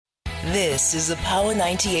This is a Power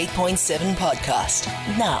 98.7 podcast.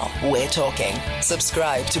 Now we're talking.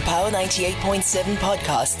 Subscribe to Power 98.7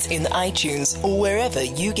 podcasts in iTunes or wherever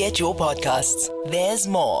you get your podcasts. There's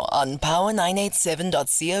more on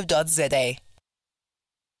power987.co.za.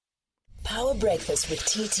 Power Breakfast with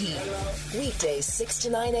TT. Weekdays 6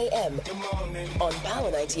 to 9 a.m. on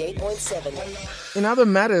Power 98.7. In other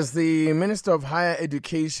matters, the Minister of Higher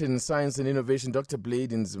Education, Science and Innovation, Dr.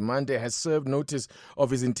 Blade Nzimande, has served notice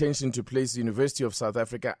of his intention to place the University of South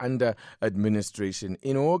Africa under administration.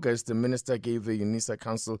 In August, the minister gave the UNISA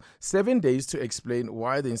Council 7 days to explain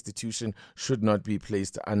why the institution should not be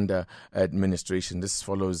placed under administration. This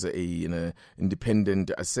follows an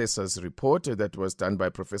independent assessor's report that was done by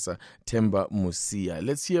Professor Themba Mosia.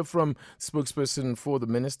 Let's hear from spokesperson for the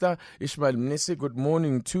minister, Ishmael Mnisi. Good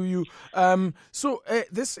morning to you.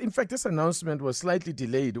 This announcement was slightly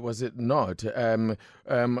delayed, was it not?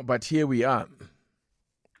 But here we are.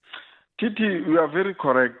 Titi, you are very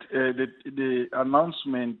correct. The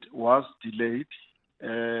announcement was delayed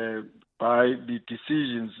by the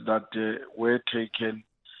decisions that were taken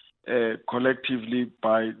collectively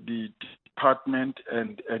by the department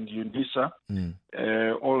and UNISA,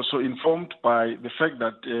 also informed by the fact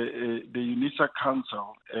that the UNISA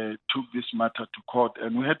Council took this matter to court,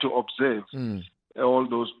 and we had to observe all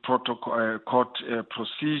those protocol court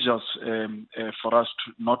procedures for us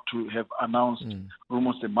not to have announced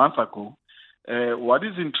almost a month ago. What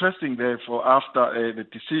is interesting, therefore, after the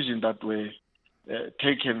decision that were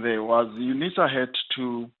taken there was UNISA had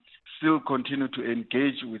to still continue to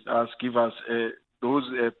engage with us, give us those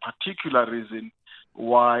particular reasons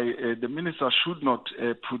why the minister should not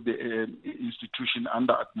put the institution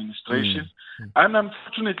under administration. And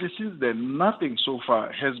unfortunately, since then, nothing so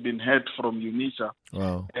far has been heard from UNISA.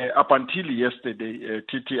 Wow. Up until yesterday,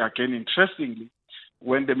 Titi, again, interestingly,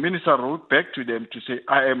 when the minister wrote back to them to say,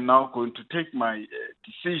 I am now going to take my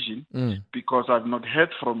decision because I've not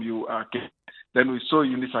heard from you again, then we saw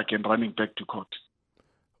UNISA again running back to court.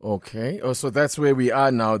 Okay. Oh, so that's where we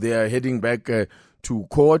are now. They are heading back to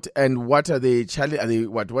court. And what are they challenge?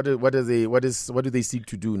 What do they seek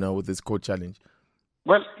to do now with this court challenge?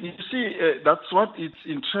 Well, you see, that's what it's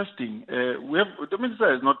interesting. The minister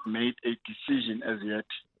has not made a decision as yet,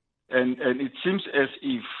 and it seems as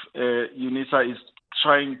if UNISA is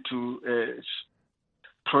trying to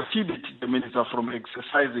prohibit the minister from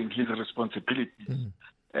exercising his responsibilities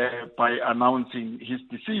by announcing his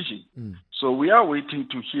decision. So we are waiting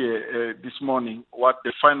to hear this morning what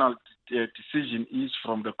the final decision is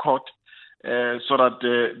from the court so that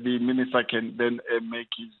the minister can then make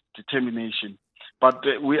his determination. But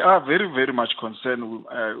we are very, very much concerned. We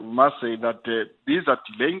must say that these are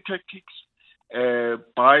delaying tactics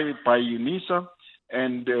by UNISA.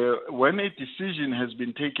 And when a decision has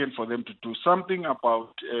been taken for them to do something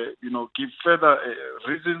about, give further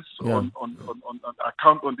reasons on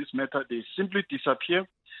account on this matter, they simply disappear.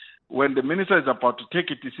 When the minister is about to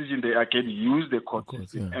take a decision, they again use the court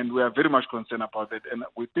system. And we are very much concerned about that. And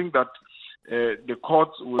we think that the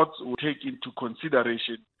courts will take into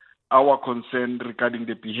consideration our concern regarding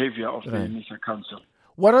the behavior of the UNISA Council.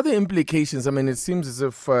 What are the implications? I mean, it seems as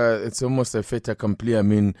if it's almost a fait accompli. I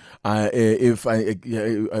mean,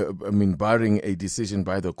 barring a decision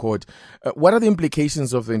by the court, what are the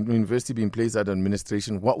implications of the university being placed under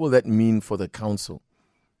administration? What will that mean for the council?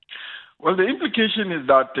 Well, the implication is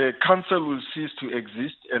that the council will cease to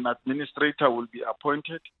exist. An administrator will be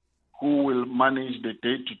appointed who will manage the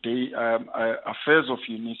day-to-day affairs of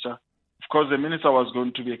UNISA. Of course, the minister was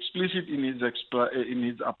going to be explicit in his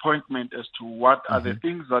appointment as to what are the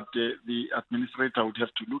things that the administrator would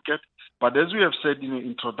have to look at. But as we have said in the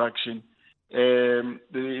introduction,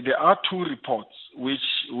 there are two reports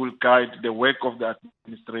which will guide the work of the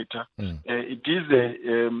administrator. It is the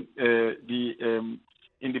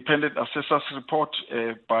independent assessor's report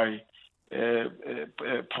by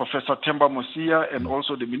Professor Themba Mosia and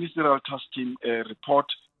also the ministerial task team report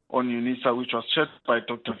on UNISA, which was chaired by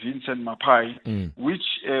Dr. Vincent Mapai, which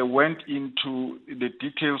went into the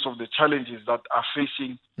details of the challenges that are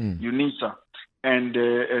facing UNISA. And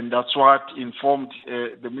that's what informed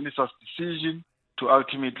the minister's decision to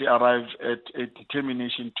ultimately arrive at a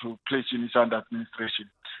determination to place UNISA under administration.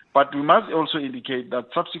 But we must also indicate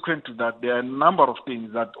that subsequent to that, there are a number of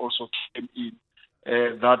things that also came in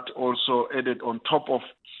that also added on top of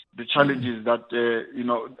the challenges that,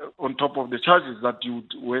 on top of the charges that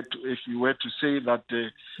if you were to say that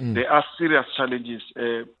there are serious challenges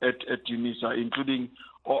at UNISA, including,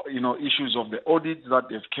 issues of the audits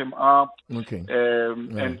that have come up,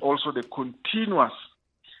 and also the continuous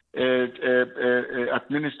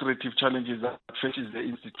administrative challenges that faces the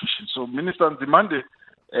institution. So Minister Nzimande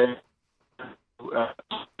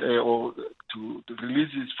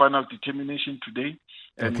release his final determination today.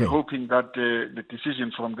 And we're hoping that the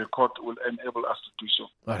decision from the court will enable us to do so.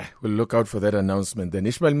 All right, we'll look out for that announcement then.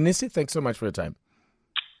 Ishmael Mnisi, thanks so much for your time.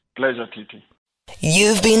 Pleasure, Titi.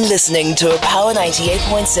 You've been listening to a Power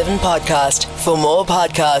 98.7 podcast. For more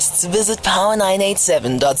podcasts, visit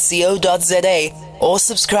power987.co.za or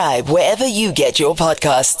subscribe wherever you get your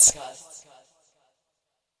podcasts.